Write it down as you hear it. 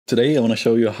Today I want to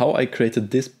show you how I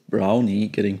created this brownie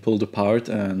getting pulled apart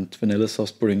and vanilla sauce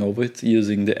pouring over it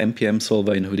using the MPM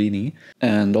Solver in Houdini.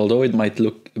 And although it might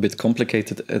look a bit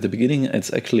complicated at the beginning,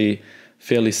 it's actually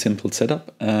fairly simple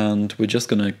setup and we're just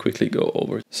gonna quickly go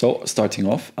over it. So starting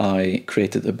off, I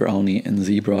created a brownie in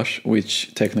ZBrush,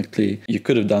 which technically you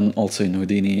could have done also in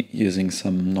Houdini using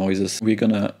some noises. We're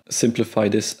gonna simplify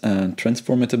this and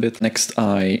transform it a bit. Next,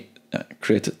 I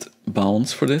created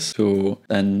bounds for this to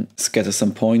then scatter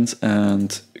some points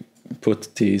and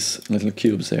put these little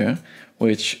cubes there,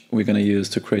 which we're going to use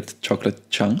to create chocolate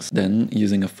chunks. Then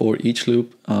using a for each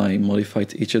loop, I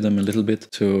modified each of them a little bit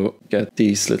to get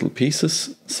these little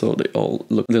pieces so they all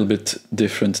look a little bit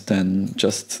different than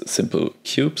just simple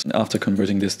cubes. After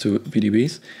converting this to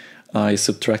VDBs, I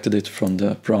subtracted it from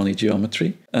the brownie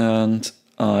geometry and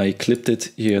I clipped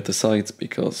it here at the sides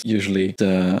because usually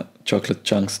the chocolate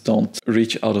chunks don't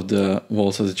reach out of the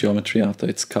walls of the geometry after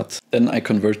it's cut. Then I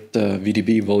convert the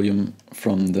VDB volume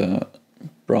from the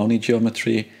brownie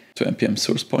geometry to MPM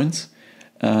source points.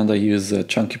 And I use a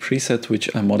chunky preset,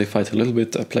 which I modified a little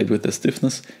bit. I played with the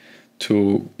stiffness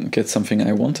to get something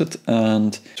I wanted.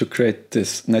 And to create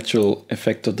this natural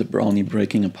effect of the brownie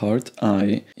breaking apart,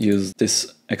 I use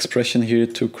this expression here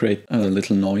to create a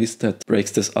little noise that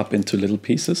breaks this up into little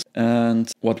pieces.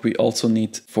 And what we also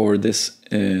need for this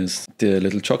is the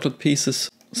little chocolate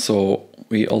pieces. So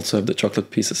we also have the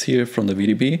chocolate pieces here from the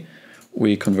VDB.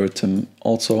 We convert them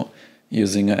also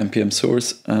using an MPM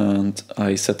source, and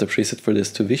I set the preset for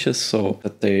this to vicious so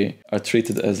that they are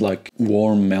treated as like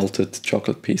warm melted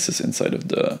chocolate pieces inside of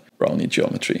the brownie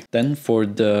geometry. Then for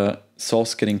the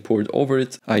sauce getting poured over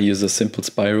it, I use a simple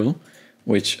spiral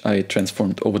which I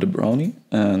transformed over the brownie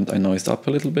and I noised up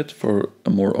a little bit for a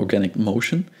more organic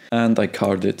motion, and I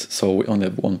carved it so we only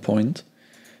have 1 point.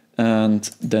 And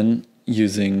then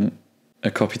using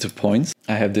a copy to points,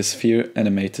 I have this sphere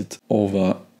animated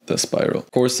over the spiral.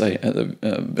 Of course, I add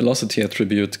a velocity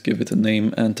attribute, give it a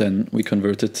name, and then we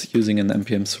convert it using an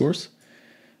MPM source.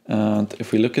 And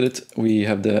if we look at it, we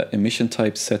have the emission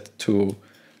type set to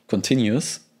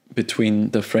continuous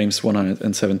between the frames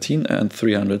 117 and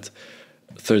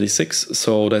 336,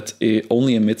 so that it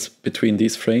only emits between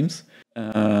these frames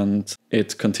and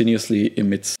it continuously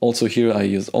emits. Also here I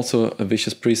use also a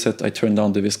vicious preset. I turn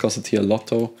down the viscosity a lot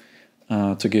to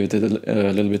give it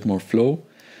a little bit more flow.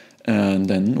 And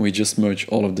then we just merge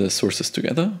all of the sources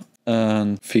together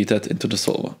and feed that into the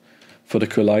solver. For the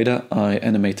collider, I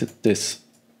animated this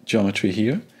geometry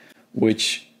here,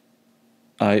 which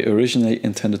I originally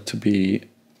intended to be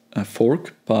a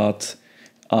fork, but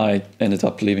I ended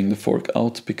up leaving the fork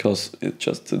out because it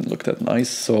just didn't look that nice.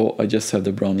 So I just have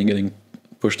the brownie getting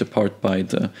pushed apart by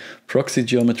the proxy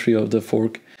geometry of the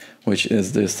fork, which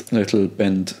is this little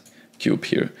bend cube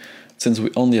here. Since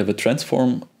we only have a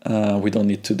transform, we don't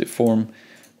need to deform.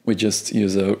 We just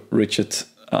use a rigid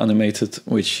animated,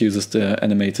 which uses the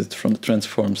animated from the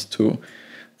transforms to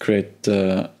create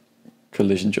the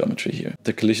collision geometry here.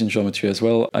 The collision geometry as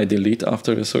well, I delete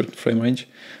after a certain frame range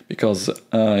because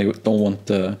I don't want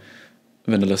the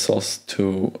vanilla sauce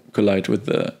to collide with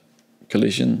the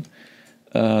collision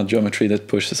geometry that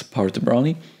pushes apart the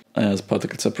brownie. As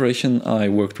particle separation, I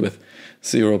worked with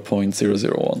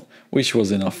 0.001, which was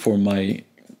enough for my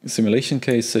simulation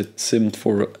case. It simmed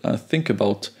for, I think,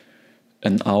 about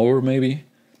an hour maybe.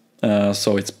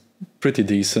 So it's pretty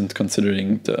decent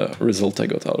considering the result I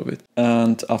got out of it.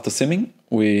 And after simming,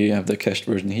 we have the cached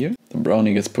version here. The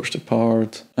brownie gets pushed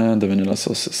apart and the vanilla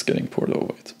sauce is getting poured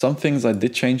over it. Some things I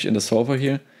did change in the solver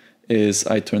here is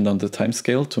I turned down the time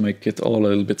scale to make it all a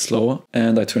little bit slower,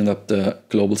 and I turned up the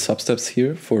global substeps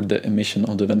here for the emission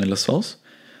of the vanilla sauce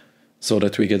so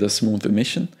that we get a smooth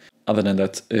emission. Other than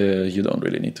that, you don't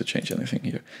really need to change anything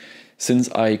here. Since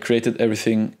I created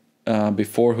everything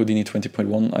before Houdini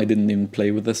 20.1, I didn't even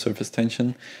play with the surface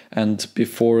tension, and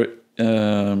before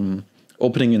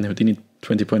opening in Houdini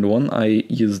 20.1, I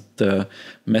used the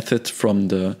method from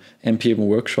the MPM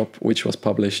workshop, which was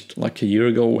published like a year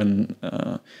ago when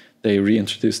they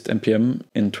reintroduced MPM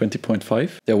in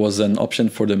 20.5. There was an option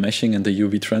for the meshing and the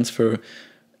UV transfer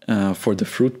for the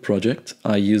fruit project.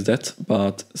 I used that,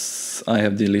 but I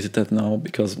have deleted that now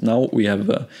because now we have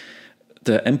the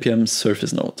MPM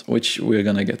surface node, which we're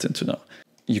gonna get into now.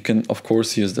 You can of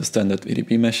course use the standard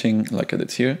VDB meshing like I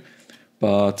did here,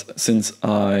 but since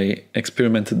I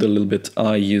experimented a little bit,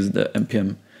 I used the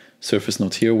MPM surface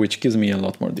node here, which gives me a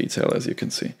lot more detail, as you can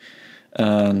see.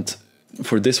 And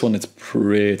for this one, it's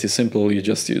pretty simple. You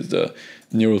just use the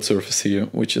neural surface here,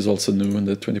 which is also new in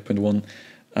the 20.1,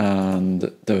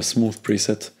 and the smooth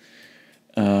preset.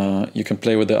 You can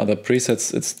play with the other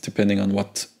presets. It's depending on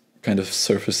what kind of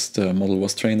surface the model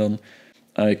was trained on.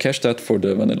 I cached that for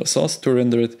the vanilla sauce to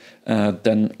render it.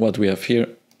 Then what we have here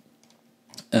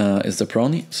is the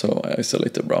brownie. So I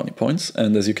isolate the brownie points.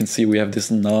 And as you can see, we have this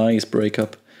nice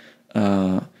breakup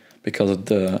because of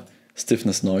the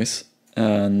stiffness noise.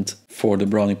 And for the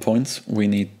brownie points, we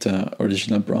need the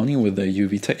original brownie with the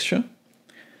UV texture,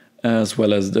 as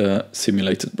well as the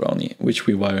simulated brownie, which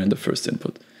we wire in the first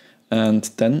input. And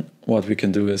then what we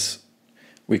can do is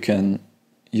we can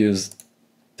use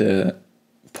the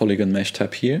polygon mesh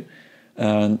tab here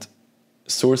and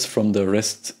source from the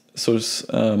rest source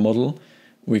model.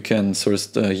 We can source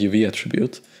the UV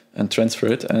attribute and transfer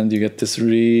it, and you get this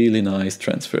really nice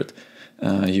transferred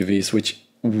UVs, which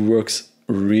works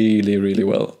really, really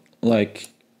well. Like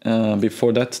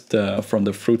before that, from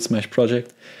the Fruit Smash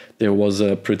project, there was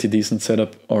a pretty decent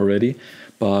setup already,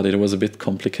 but it was a bit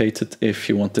complicated if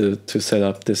you wanted to set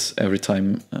up this every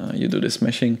time you do this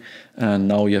meshing. And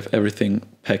now you have everything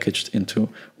packaged into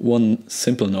one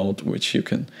simple node, which you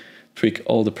can tweak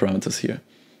all the parameters here.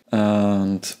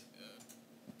 And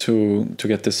to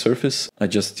get this surface, I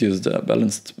just used a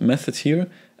balanced method here,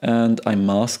 and I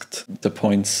masked the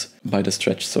points by the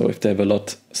stretch. So if they have a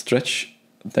lot stretch,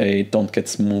 they don't get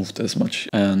smoothed as much.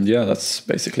 And yeah, that's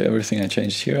basically everything I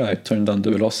changed here. I turned down the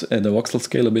voxel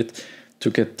scale a bit to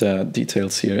get the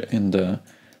details here in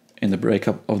the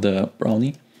breakup of the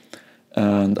brownie.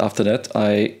 And after that,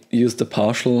 I used the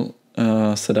partial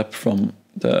setup from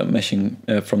the meshing,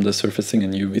 from the surfacing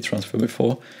and UV transfer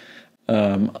before.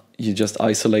 You just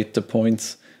isolate the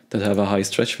points that have a high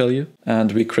stretch value,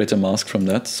 and we create a mask from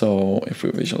that. So if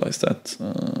we visualize that,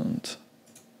 and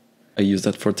I use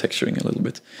that for texturing a little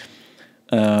bit.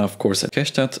 Of course, I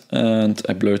cached that and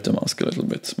I blurred the mask a little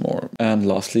bit more. And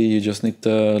lastly, you just need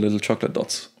the little chocolate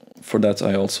dots. For that,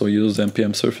 I also use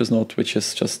MPM Surface Node, which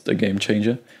is just a game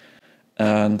changer.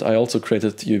 And I also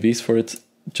created UVs for it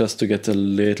just to get a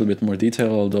little bit more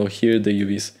detail, although here the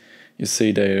UVs, you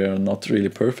see they are not really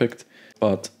perfect.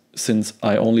 But since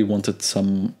I only wanted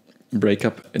some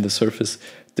breakup in the surface,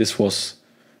 this was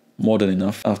more than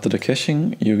enough. After the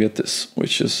caching, you get this,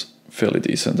 which is fairly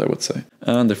decent, I would say.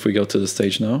 And if we go to the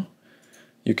stage now,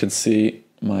 you can see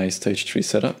my stage 3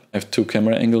 setup. I have 2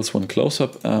 camera angles, one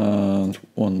close-up and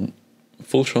one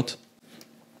full shot.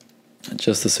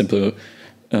 Just a simple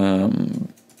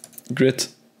grid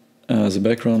as a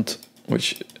background,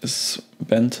 which is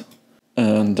bent.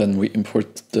 And then we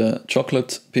import the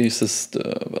chocolate pieces,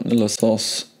 the vanilla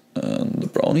sauce and the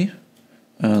brownie.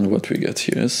 And what we get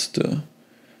here is the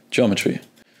geometry,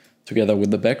 together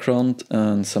with the background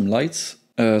and some lights,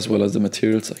 as well as the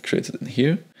materials I created in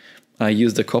here. I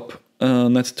used the cop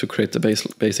net to create the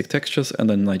basic textures, and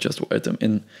then I just wired them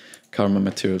in Karma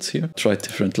materials here. Tried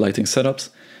different lighting setups,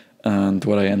 and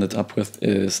what I ended up with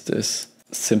is this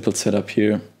simple setup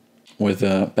here with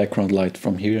a background light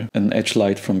from here, an edge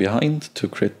light from behind to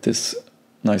create this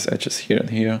nice edges here and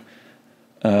here,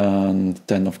 and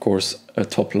then of course a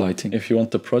top lighting. If you want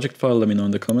the project file, let me know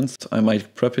in the comments. I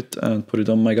might prep it and put it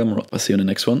on my Gumroad. I'll see you in the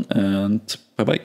next one, and bye bye.